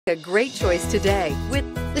A great choice today with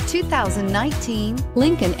the 2019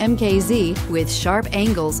 Lincoln MKZ. With sharp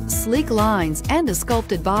angles, sleek lines, and a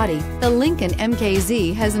sculpted body, the Lincoln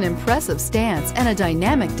MKZ has an impressive stance and a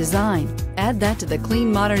dynamic design. Add that to the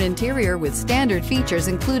clean modern interior with standard features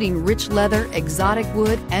including rich leather, exotic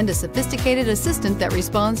wood, and a sophisticated assistant that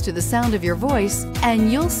responds to the sound of your voice,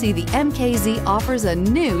 and you'll see the MKZ offers a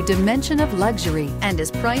new dimension of luxury and is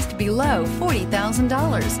priced below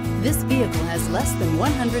 $40,000. This vehicle has less than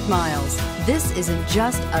 100 miles. This isn't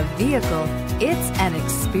just a vehicle, it's an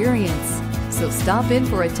experience. So stop in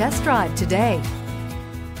for a test drive today.